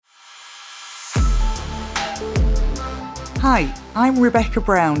Hi, I'm Rebecca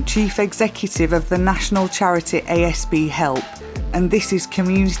Brown, Chief Executive of the national charity ASB Help, and this is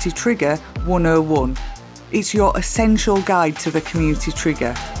Community Trigger 101. It's your essential guide to the Community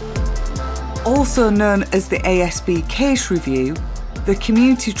Trigger. Also known as the ASB Case Review, the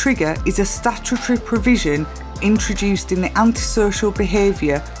Community Trigger is a statutory provision introduced in the Antisocial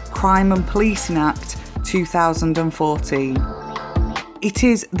Behaviour, Crime and Policing Act 2014. It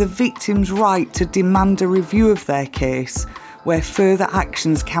is the victim's right to demand a review of their case, where further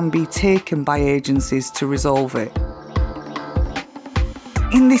actions can be taken by agencies to resolve it.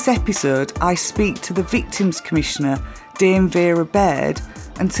 In this episode, I speak to the Victims Commissioner, Dame Vera Baird,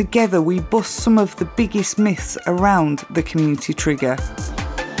 and together we bust some of the biggest myths around the Community Trigger.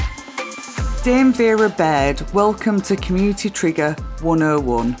 Dame Vera Baird, welcome to Community Trigger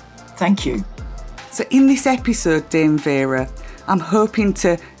 101. Thank you. So in this episode, Dame Vera, I'm hoping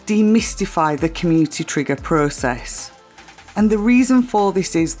to demystify the Community Trigger process. And the reason for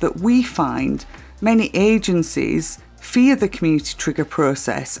this is that we find many agencies fear the Community Trigger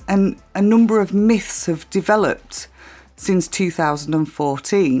process, and a number of myths have developed since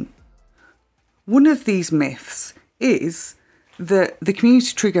 2014. One of these myths is that the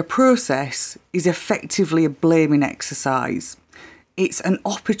Community Trigger process is effectively a blaming exercise. It's an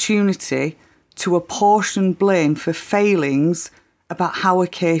opportunity to apportion blame for failings about how a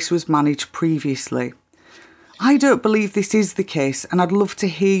case was managed previously. I don't believe this is the case, and I'd love to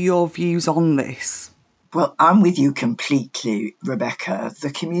hear your views on this. Well, I'm with you completely, Rebecca. The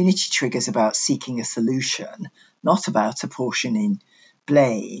Community Trigger is about seeking a solution, not about apportioning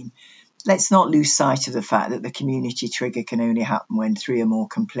blame. Let's not lose sight of the fact that the Community Trigger can only happen when 3 or more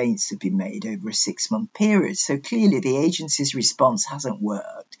complaints have been made over a 6-month period. So clearly the agency's response hasn't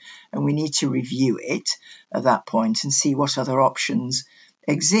worked, and we need to review it at that point and see what other options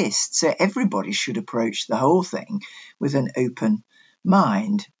exist. So everybody should approach the whole thing with an open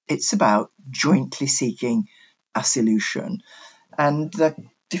mind. It's about jointly seeking a solution. And the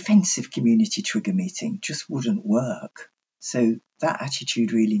defensive Community Trigger meeting just wouldn't work. So that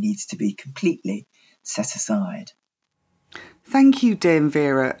attitude really needs to be completely set aside. Thank you, Dame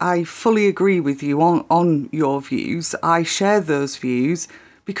Vera. I fully agree with you on your views. I share those views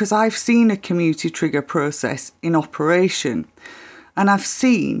because I've seen a Community Trigger process in operation. And I've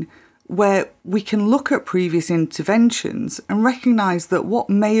seen where we can look at previous interventions and recognise that what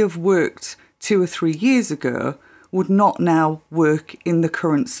may have worked 2 or 3 years ago would not now work in the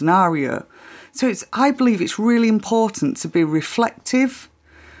current scenario. So I believe it's really important to be reflective,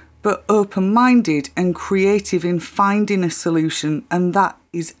 but open-minded and creative in finding a solution, and that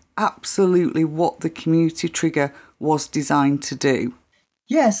is absolutely what the Community Trigger was designed to do.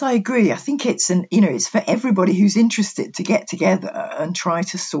 Yes, I agree. I think it's for everybody who's interested to get together and try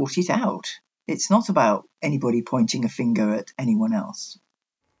to sort it out. It's not about anybody pointing a finger at anyone else.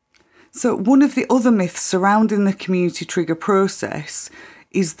 So one of the other myths surrounding the Community Trigger process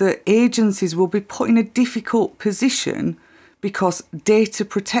is that agencies will be put in a difficult position because data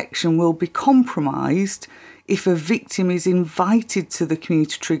protection will be compromised if a victim is invited to the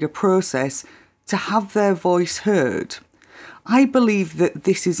Community Trigger process to have their voice heard. I believe that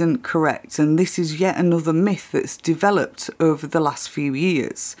this isn't correct, and this is yet another myth that's developed over the last few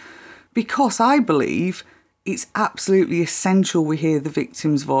years, because I believe it's absolutely essential we hear the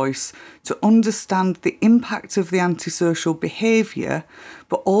victim's voice to understand the impact of the antisocial behaviour,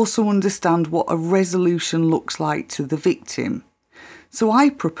 but also understand what a resolution looks like to the victim. So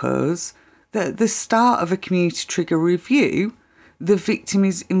I propose that at the start of a Community Trigger review, the victim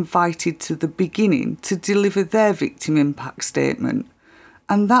is invited to the beginning to deliver their victim impact statement.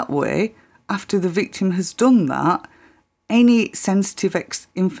 And that way, after the victim has done that, any sensitive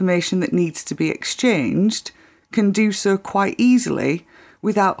information that needs to be exchanged can do so quite easily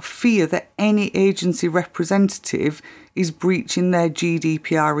without fear that any agency representative is breaching their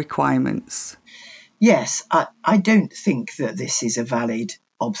GDPR requirements. Yes, I don't think that this is a valid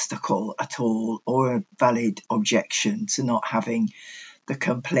obstacle at all, or a valid objection to not having the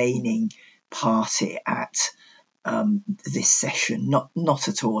complaining party at this session. Not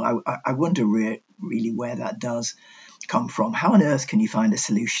at all. I wonder really where that does come from. How on earth can you find a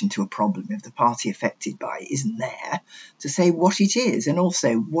solution to a problem if the party affected by it isn't there to say what it is, and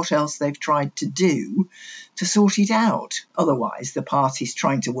also what else they've tried to do to sort it out? Otherwise, the parties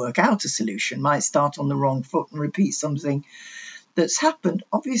trying to work out a solution might start on the wrong foot and repeat something that's happened.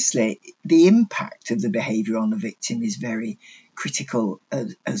 Obviously, the impact of the behaviour on the victim is very critical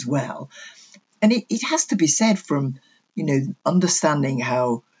as well. And it has to be said, from understanding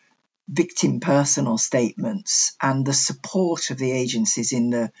how victim personal statements and the support of the agencies in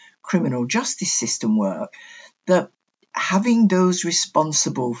the criminal justice system work, that having those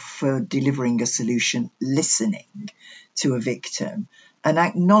responsible for delivering a solution listening to a victim and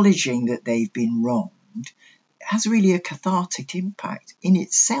acknowledging that they've been wronged has really a cathartic impact in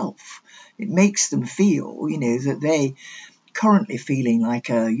itself. It makes them feel, that they currently feeling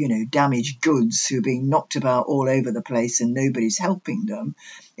like damaged goods who are being knocked about all over the place and nobody's helping them.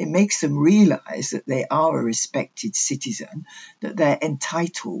 It makes them realise that they are a respected citizen, that they're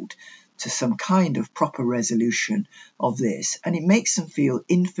entitled to some kind of proper resolution of this, and it makes them feel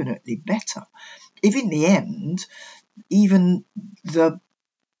infinitely better. If in the end, even the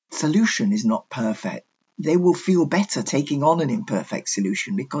solution is not perfect, they will feel better taking on an imperfect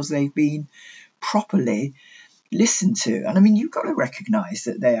solution because they've been properly listened to. And I mean, you've got to recognise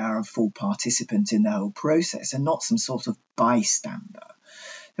that they are a full participant in the whole process and not some sort of bystander.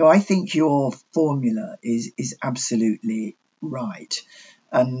 So I think your formula is absolutely right.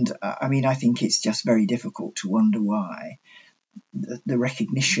 And I mean, I think it's just very difficult to wonder why the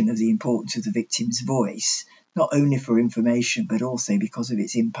recognition of the importance of the victim's voice, not only for information, but also because of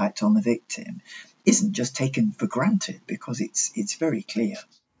its impact on the victim, isn't just taken for granted, because it's very clear.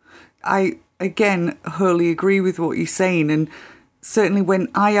 I, again, wholly agree with what you're saying. And certainly when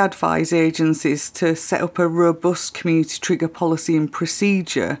I advise agencies to set up a robust community trigger policy and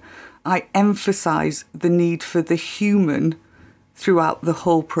procedure, I emphasise the need for the human throughout the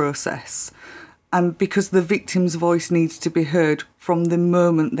whole process. And because the victim's voice needs to be heard from the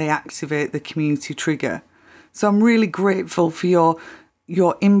moment they activate the community trigger. So I'm really grateful for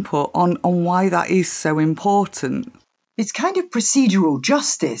your input on why that is so important. It's kind of procedural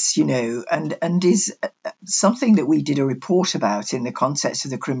justice, and is something that we did a report about in the context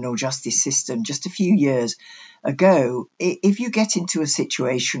of the criminal justice system just a few years ago. If you get into a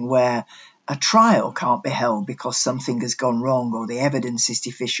situation where a trial can't be held because something has gone wrong or the evidence is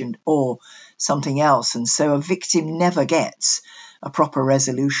deficient or something else, and so a victim never gets a proper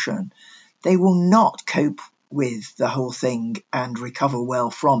resolution, they will not cope with the whole thing and recover well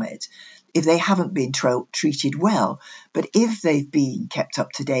from it if they haven't been treated well. But if they've been kept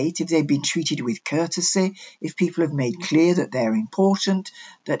up to date, if they've been treated with courtesy, if people have made clear that they're important,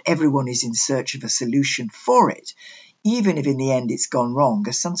 that everyone is in search of a solution for it, even if in the end it's gone wrong,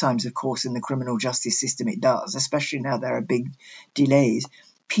 as sometimes, of course, in the criminal justice system it does, especially now there are big delays,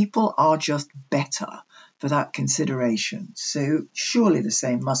 people are just better for that consideration. So surely the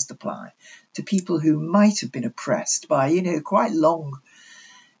same must apply to people who might have been oppressed by, quite long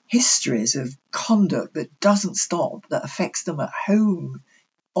histories of conduct that doesn't stop, that affects them at home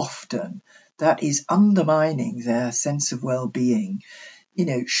often, that is undermining their sense of well-being.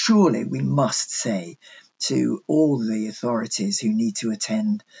 Surely we must say to all the authorities who need to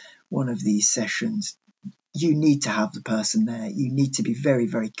attend one of these sessions, you need to have the person there. You need to be very,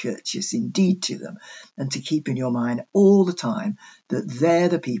 very courteous indeed to them, and to keep in your mind all the time that they're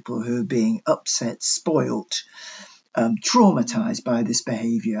the people who are being upset, spoilt, traumatized by this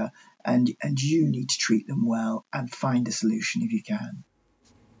behaviour, and you need to treat them well and find a solution if you can.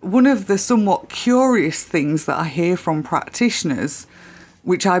 One of the somewhat curious things that I hear from practitioners,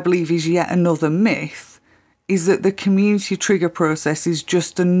 which I believe is yet another myth, is that the community trigger process is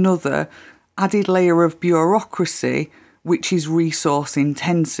just another added layer of bureaucracy which is resource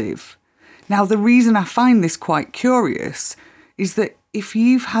intensive. Now, the reason I find this quite curious is that if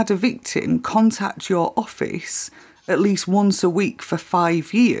you've had a victim contact your office at least once a week for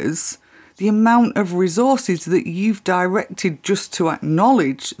 5 years, the amount of resources that you've directed just to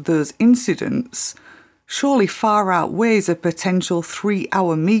acknowledge those incidents surely far outweighs a potential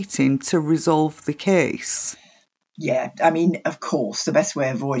 3-hour meeting to resolve the case. Yeah, I mean, of course, the best way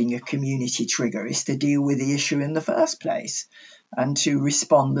of avoiding a community trigger is to deal with the issue in the first place and to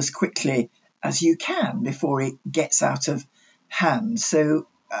respond as quickly as you can before it gets out of hand. So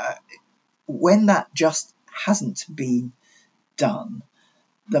when that just hasn't been done,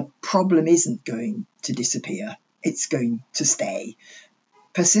 the problem isn't going to disappear, it's going to stay.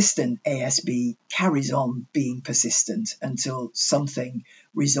 Persistent ASB carries on being persistent until something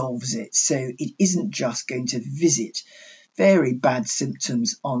resolves it. So it isn't just going to visit very bad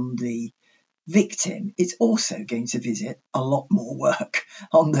symptoms on the victim, it's also going to visit a lot more work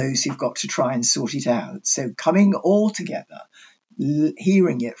on those who've got to try and sort it out. So coming all together,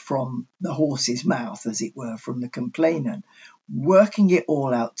 hearing it from the horse's mouth, as it were, from the complainant, working it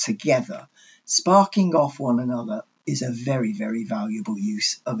all out together, sparking off one another, is a very, very valuable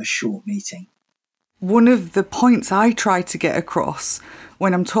use of a short meeting. One of the points I try to get across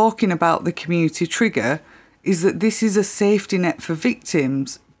when I'm talking about the community trigger is that this is a safety net for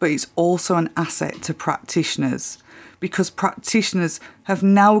victims, but it's also an asset to practitioners, because practitioners have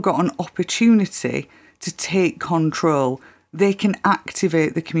now got an opportunity to take control. They can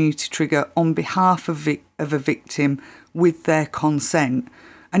activate the community trigger on behalf of a victim with their consent,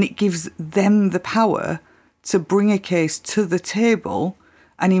 and it gives them the power to bring a case to the table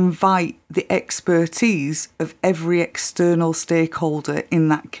and invite the expertise of every external stakeholder in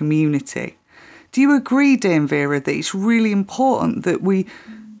that community. Do you agree, Dame Vera, that it's really important that we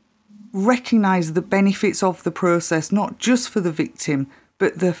recognise the benefits of the process, not just for the victim,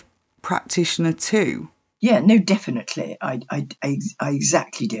 but the practitioner too? Yeah, no, definitely. I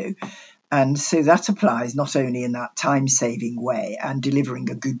exactly do. And so that applies not only in that time-saving way and delivering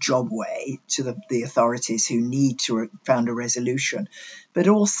a good job way to the authorities who need to find a resolution, but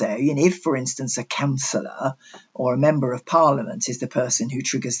also, if, for instance, a councillor or a member of parliament is the person who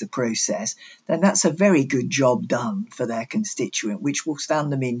triggers the process, then that's a very good job done for their constituent, which will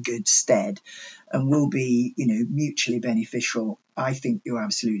stand them in good stead and will be, mutually beneficial. I think you're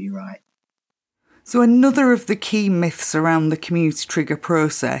absolutely right. So another of the key myths around the community trigger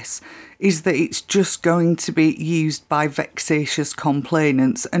process is that it's just going to be used by vexatious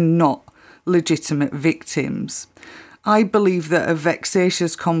complainants and not legitimate victims. I believe that a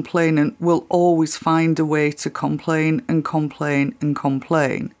vexatious complainant will always find a way to complain and complain and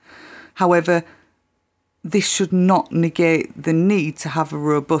complain. However, this should not negate the need to have a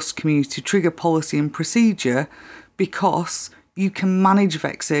robust community trigger policy and procedure, because you can manage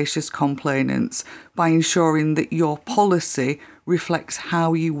vexatious complainants by ensuring that your policy reflects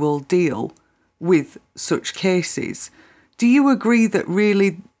how you will deal with such cases. Do you agree that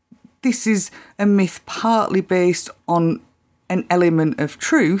really this is a myth partly based on an element of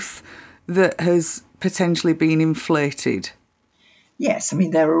truth that has potentially been inflated? Yes,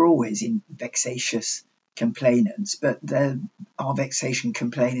 there are always vexatious complainants, but there are vexation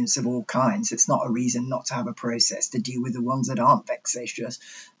complainants of all kinds. It's not a reason not to have a process to deal with the ones that aren't vexatious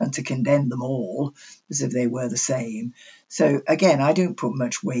and to condemn them all as if they were the same. So again, I don't put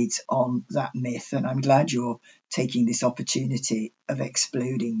much weight on that myth, and I'm glad you're taking this opportunity of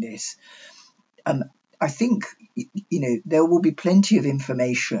exploding this. I think, there will be plenty of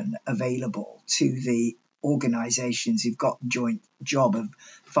information available to the organisations who've got the joint job of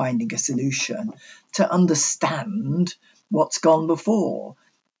finding a solution to understand what's gone before.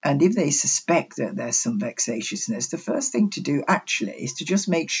 And if they suspect that there's some vexatiousness, the first thing to do actually is to just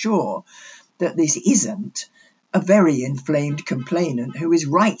make sure that this isn't a very inflamed complainant who is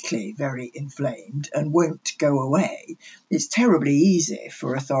rightly very inflamed and won't go away. It's terribly easy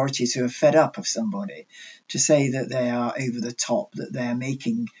for authorities who are fed up of somebody to say that they are over the top, that they're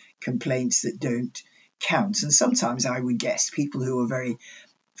making complaints that don't count. And sometimes I would guess people who are very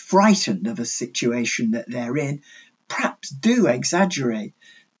frightened of a situation that they're in perhaps do exaggerate.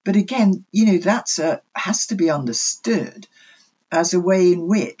 But again, that's has to be understood as a way in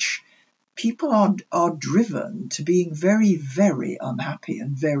which people are driven to being very, very unhappy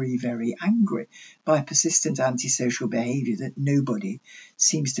and very, very angry by persistent antisocial behaviour that nobody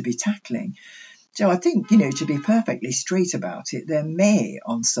seems to be tackling. So I think, to be perfectly straight about it, there may,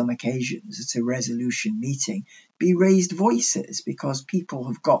 on some occasions at a resolution meeting, be raised voices because people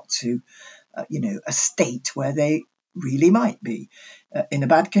have got to, a state where they really might be in a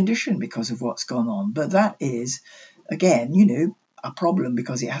bad condition because of what's gone on. But that is, again, a problem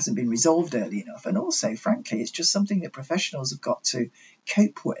because it hasn't been resolved early enough. And also, frankly, it's just something that professionals have got to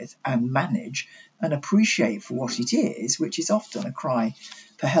cope with and manage and appreciate for what it is, which is often a cry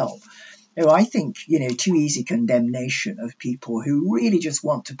for help. I think, too easy condemnation of people who really just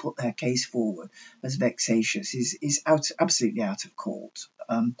want to put their case forward as vexatious is absolutely out of court.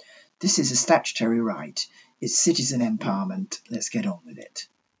 This is a statutory right. It's citizen empowerment. Let's get on with it.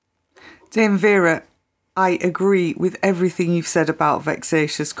 Dame Vera, I agree with everything you've said about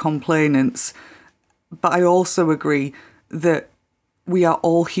vexatious complainants, but I also agree that we are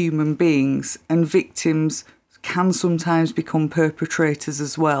all human beings and victims can sometimes become perpetrators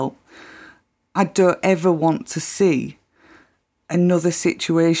as well. I don't ever want to see another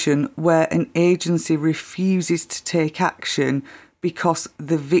situation where an agency refuses to take action because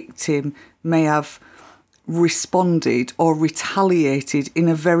the victim may have responded or retaliated in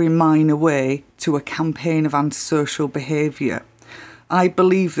a very minor way to a campaign of antisocial behaviour. I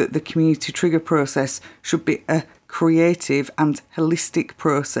believe that the community trigger process should be a creative and holistic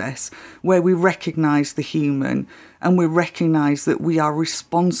process where we recognise the human and we recognise that we are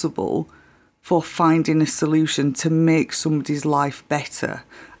responsible for finding a solution to make somebody's life better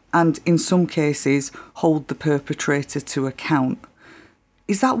and in some cases hold the perpetrator to account.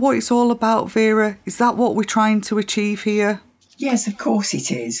 Is that what it's all about, Vera? Is that what we're trying to achieve here? Yes, of course it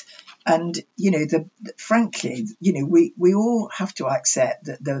is. And, frankly, we all have to accept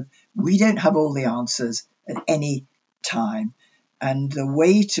that we don't have all the answers at any time. And the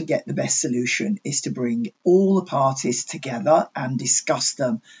way to get the best solution is to bring all the parties together and discuss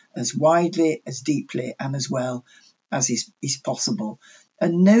them as widely, as deeply, and as well as is possible.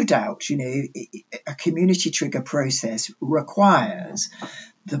 And no doubt, a community trigger process requires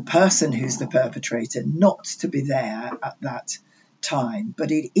the person who's the perpetrator not to be there at that time,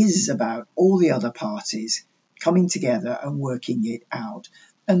 but it is about all the other parties coming together and working it out.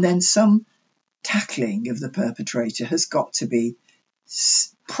 And then some tackling of the perpetrator has got to be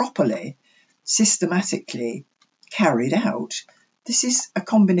properly, systematically carried out. This is a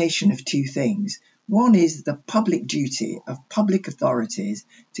combination of two things. One is the public duty of public authorities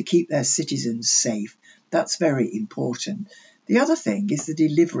to keep their citizens safe. That's very important. The other thing is the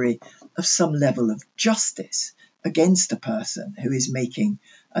delivery of some level of justice against a person who is making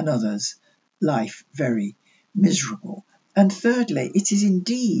another's life very miserable. And thirdly, it is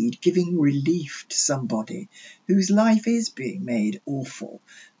indeed giving relief to somebody whose life is being made awful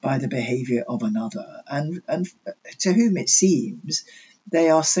by the behaviour of another, and to whom it seems they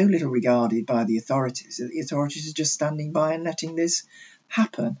are so little regarded by the authorities that the authorities are just standing by and letting this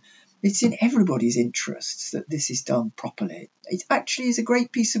happen. It's in everybody's interests that this is done properly. It actually is a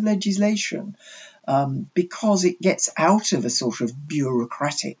great piece of legislation because it gets out of a sort of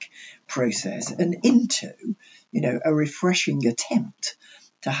bureaucratic process and into, a refreshing attempt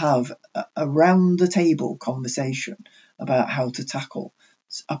to have a round-the-table conversation about how to tackle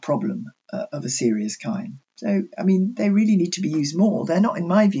a problem of a serious kind. So, they really need to be used more. They're not, in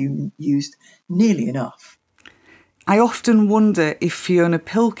my view, used nearly enough. I often wonder if Fiona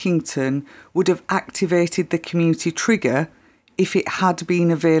Pilkington would have activated the community trigger if it had been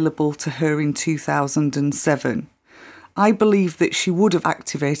available to her in 2007. I believe that she would have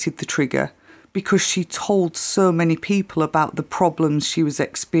activated the trigger because she told so many people about the problems she was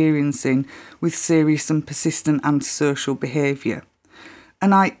experiencing with serious and persistent antisocial behaviour.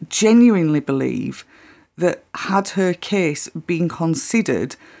 And I genuinely believe that had her case been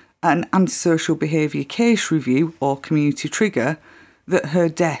considered an antisocial behaviour case review or community trigger, that her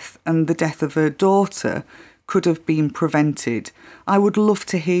death and the death of her daughter could have been prevented. I would love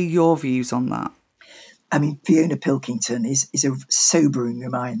to hear your views on that. Fiona Pilkington is a sobering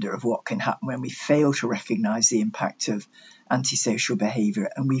reminder of what can happen when we fail to recognise the impact of antisocial behaviour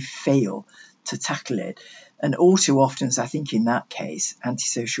and we fail to tackle it. And all too often, as I think in that case,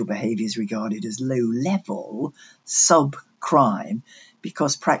 antisocial behaviour is regarded as low-level, sub-crime,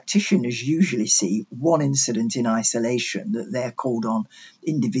 because practitioners usually see one incident in isolation that they're called on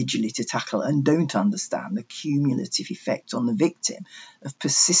individually to tackle and don't understand the cumulative effect on the victim of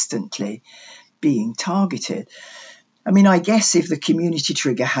persistently being targeted. I guess if the community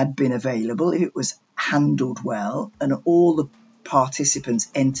trigger had been available, if it was handled well and all the participants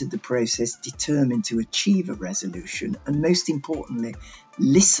entered the process determined to achieve a resolution and, most importantly,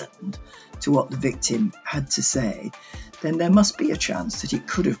 listened to what the victim had to say, then there must be a chance that it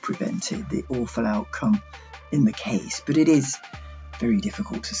could have prevented the awful outcome in the case. But it is very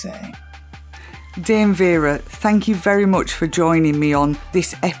difficult to say. Dame Vera, thank you very much for joining me on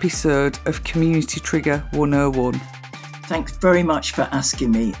this episode of Community Trigger 101. Thanks very much for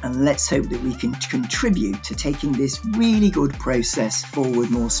asking me, and let's hope that we can contribute to taking this really good process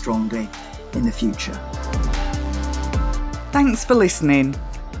forward more strongly in the future. Thanks for listening.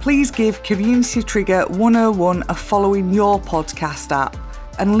 Please give Community Trigger 101 a follow in your podcast app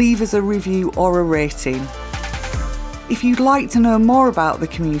and leave us a review or a rating. If you'd like to know more about the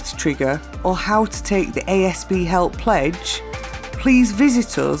Community Trigger or how to take the ASB Help Pledge, please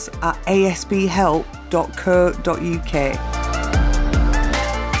visit us at asbhelp.co.uk.